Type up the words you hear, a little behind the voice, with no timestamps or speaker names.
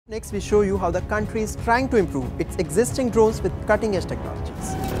Next, we show you how the country is trying to improve its existing drones with cutting-edge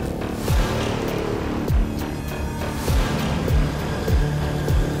technologies.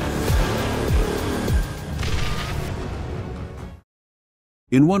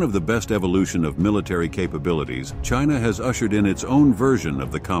 In one of the best evolution of military capabilities, China has ushered in its own version of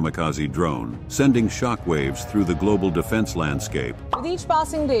the Kamikaze drone, sending shockwaves through the global defense landscape. With each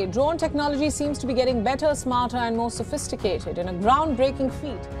passing day, drone technology seems to be getting better, smarter, and more sophisticated in a groundbreaking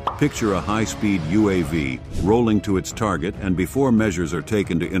feat. Picture a high-speed UAV rolling to its target, and before measures are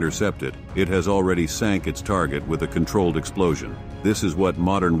taken to intercept it, it has already sank its target with a controlled explosion. This is what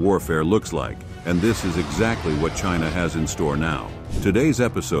modern warfare looks like, and this is exactly what China has in store now. Today's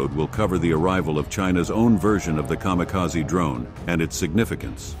episode will cover the arrival of China's own version of the Kamikaze drone and its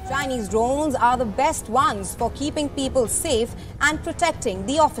significance. Chinese drones are the best ones for keeping people safe and protecting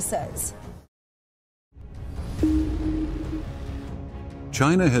the officers.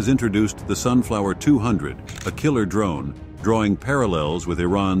 China has introduced the Sunflower 200, a killer drone, drawing parallels with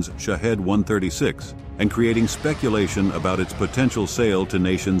Iran's Shahed 136 and creating speculation about its potential sale to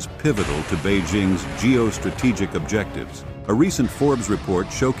nations pivotal to Beijing's geostrategic objectives. A recent Forbes report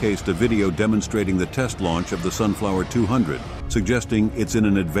showcased a video demonstrating the test launch of the Sunflower 200, suggesting it's in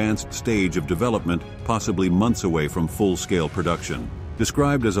an advanced stage of development, possibly months away from full-scale production.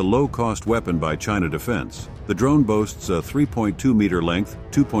 Described as a low-cost weapon by China Defense, the drone boasts a 3.2-meter length,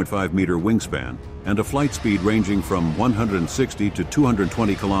 2.5-meter wingspan, and a flight speed ranging from 160 to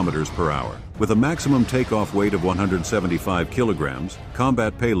 220 kilometers per hour. With a maximum takeoff weight of 175 kilograms,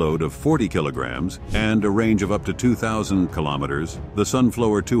 combat payload of 40 kilograms, and a range of up to 2,000 kilometers, the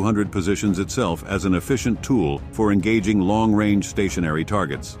Sunflower 200 positions itself as an efficient tool for engaging long-range stationary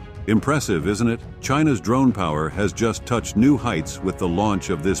targets. Impressive, isn't it? China's drone power has just touched new heights with the launch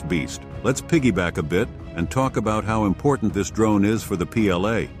of this beast. Let's piggyback a bit and talk about how important this drone is for the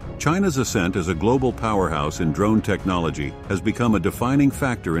PLA. China's ascent as a global powerhouse in drone technology has become a defining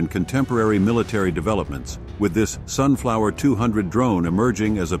factor in contemporary military developments, with this Sunflower 200 drone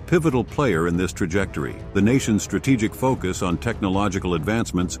emerging as a pivotal player in this trajectory. The nation's strategic focus on technological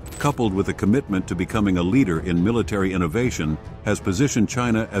advancements, coupled with a commitment to becoming a leader in military innovation, has positioned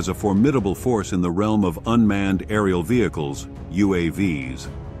China as a formidable force in the realm of unmanned aerial vehicles, UAVs.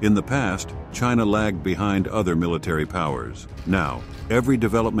 In the past, China lagged behind other military powers. Now, every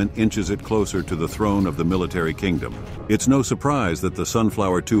development inches it closer to the throne of the military kingdom. It's no surprise that the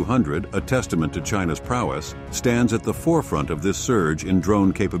Sunflower 200, a testament to China's prowess, stands at the forefront of this surge in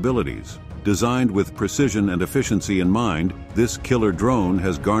drone capabilities. Designed with precision and efficiency in mind, this killer drone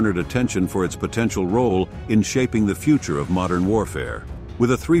has garnered attention for its potential role in shaping the future of modern warfare.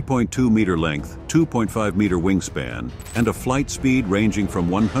 With a 3.2-meter length, 2.5-meter wingspan, and a flight speed ranging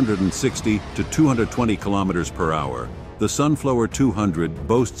from 160 to 220 kilometers per hour, the Sunflower 200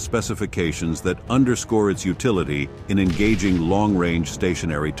 boasts specifications that underscore its utility in engaging long-range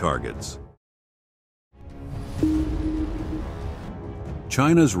stationary targets.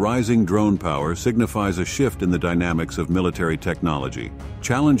 China's rising drone power signifies a shift in the dynamics of military technology,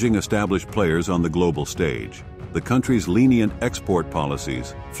 challenging established players on the global stage. The country's lenient export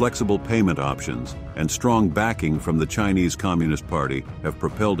policies, flexible payment options, and strong backing from the Chinese Communist Party have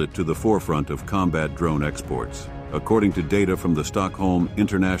propelled it to the forefront of combat drone exports. According to data from the Stockholm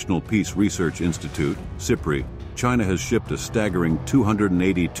International Peace Research Institute, SIPRI, China has shipped a staggering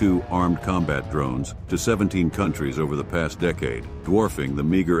 282 armed combat drones to 17 countries over the past decade, dwarfing the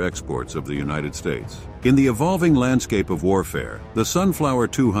meager exports of the United States. In the evolving landscape of warfare, the Sunflower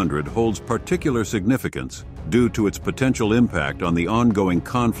 200 holds particular significance due to its potential impact on the ongoing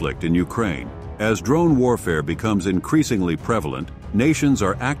conflict in Ukraine. As drone warfare becomes increasingly prevalent, nations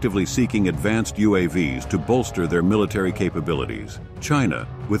are actively seeking advanced UAVs to bolster their military capabilities. China,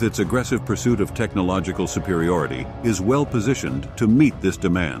 with its aggressive pursuit of technological superiority, is well positioned to meet this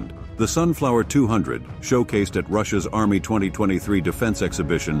demand. The Sunflower 200, showcased at Russia's Army 2023 Defense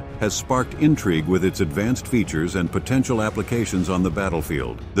Exhibition, has sparked intrigue with its advanced features and potential applications on the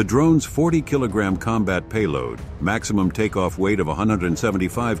battlefield. The drone's 40-kilogram combat payload, maximum takeoff weight of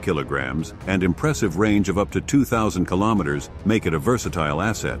 175 kilograms, and impressive range of up to 2,000 kilometers make it a versatile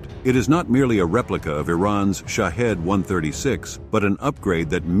asset. It is not merely a replica of Iran's Shahed 136, but an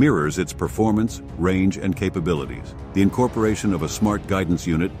upgrade that mirrors its performance, range, and capabilities. The incorporation of a smart guidance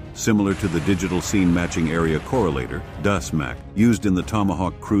unit, similar to the Digital Scene Matching Area Correlator, DSMAC, used in the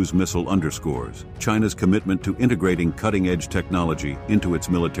Tomahawk cruise missile underscores China's commitment to integrating cutting-edge technology into its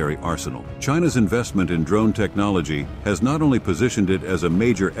military arsenal. China's investment in drone technology has not only positioned it as a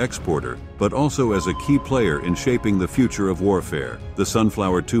major exporter, but also as a key player in shaping the future of warfare. The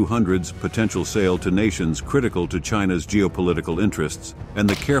Sunflower 200's potential sale to nations critical to China's geopolitical interests and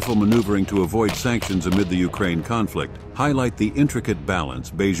the careful maneuvering to avoid sanctions amid the Ukraine conflict highlight the intricate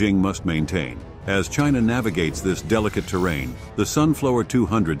balance Beijing must maintain. As China navigates this delicate terrain, the Sunflower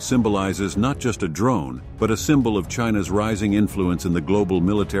 200 symbolizes not just a drone, but a symbol of China's rising influence in the global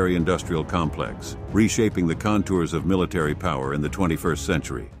military-industrial complex, reshaping the contours of military power in the 21st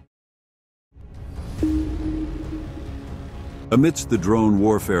century. Amidst the drone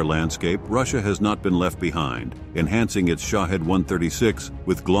warfare landscape, Russia has not been left behind, enhancing its Shahed 136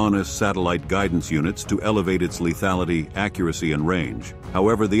 with GLONASS satellite guidance units to elevate its lethality, accuracy, and range.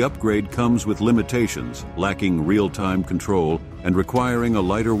 However, the upgrade comes with limitations, lacking real-time control and requiring a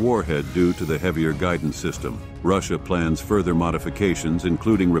lighter warhead due to the heavier guidance system. Russia plans further modifications,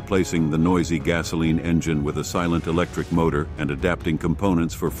 including replacing the noisy gasoline engine with a silent electric motor and adapting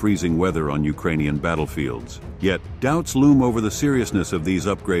components for freezing weather on Ukrainian battlefields. Yet, doubts loom over the seriousness of these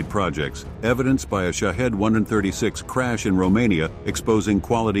upgrade projects, evidenced by a Shahed 136 crash in Romania exposing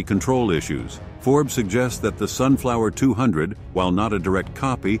quality control issues. Forbes suggests that the Sunflower 200, while not a direct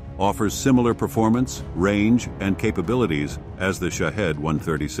copy, offers similar performance, range, and capabilities as the Shahed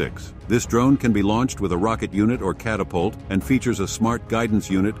 136. This drone can be launched with a rocket unit or catapult and features a smart guidance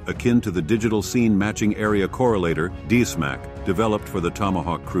unit akin to the Digital Scene Matching Area Correlator, DSMAC, developed for the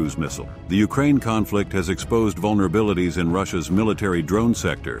Tomahawk cruise missile. The Ukraine conflict has exposed vulnerabilities in Russia's military drone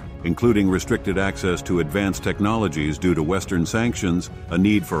sector, including restricted access to advanced technologies due to Western sanctions, a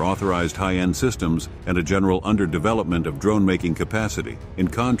need for authorized high-end systems, and a general underdevelopment of drone-making capacity. In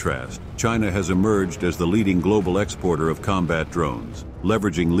contrast, China has emerged as the leading global exporter of combat drones,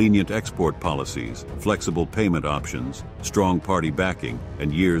 leveraging lenient export policies, flexible payment options, strong party backing,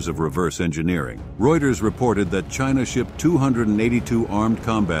 and years of reverse engineering. Reuters reported that China shipped 282 armed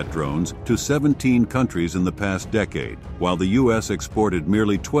combat drones to 17 countries in the past decade, while the U.S. exported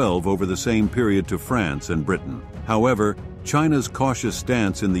merely 12 over the same period to France and Britain. However, China's cautious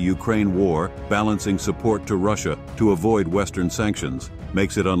stance in the Ukraine war, balancing support to Russia to avoid Western sanctions,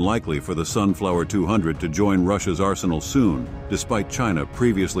 makes it unlikely for the Sunflower 200 to join Russia's arsenal soon, despite China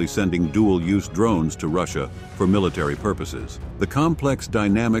previously sending dual-use drones to Russia for military purposes. The complex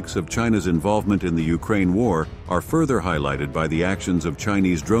dynamics of China's involvement in the Ukraine war are further highlighted by the actions of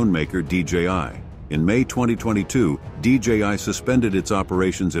Chinese drone maker DJI. In May 2022, DJI suspended its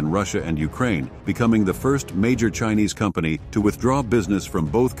operations in Russia and Ukraine, becoming the first major Chinese company to withdraw business from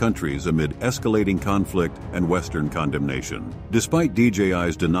both countries amid escalating conflict and Western condemnation. Despite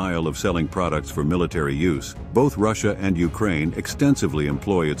DJI's denial of selling products for military use, both Russia and Ukraine extensively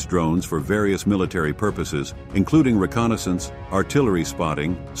employ its drones for various military purposes, including reconnaissance, artillery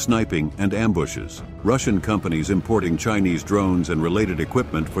spotting, sniping, and ambushes. Russian companies importing Chinese drones and related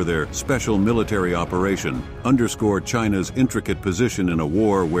equipment for their special military operation underscore China's intricate position in a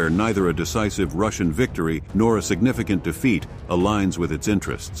war where neither a decisive Russian victory nor a significant defeat aligns with its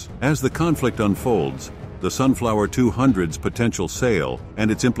interests. As the conflict unfolds, the Sunflower 200's potential sale and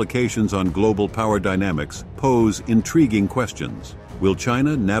its implications on global power dynamics pose intriguing questions. Will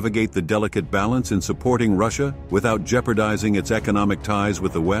China navigate the delicate balance in supporting Russia without jeopardizing its economic ties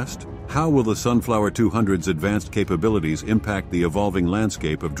with the West? How will the Sunflower 200's advanced capabilities impact the evolving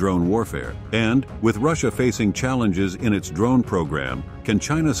landscape of drone warfare? And, with Russia facing challenges in its drone program, can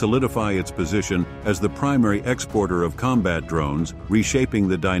China solidify its position as the primary exporter of combat drones, reshaping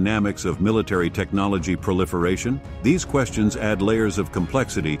the dynamics of military technology proliferation? These questions add layers of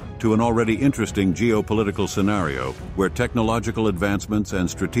complexity to an already interesting geopolitical scenario where technological advancements and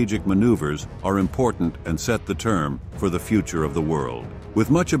strategic maneuvers are important and set the term for the future of the world. With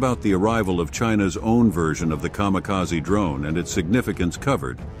much about the arrival of China's own version of the Kamikaze drone and its significance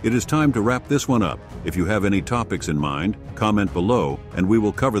covered, it is time to wrap this one up. If you have any topics in mind, comment below and we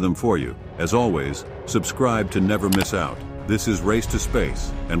will cover them for you. As always, subscribe to never miss out. This is Race to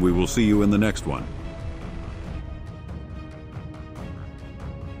Space, and we will see you in the next one.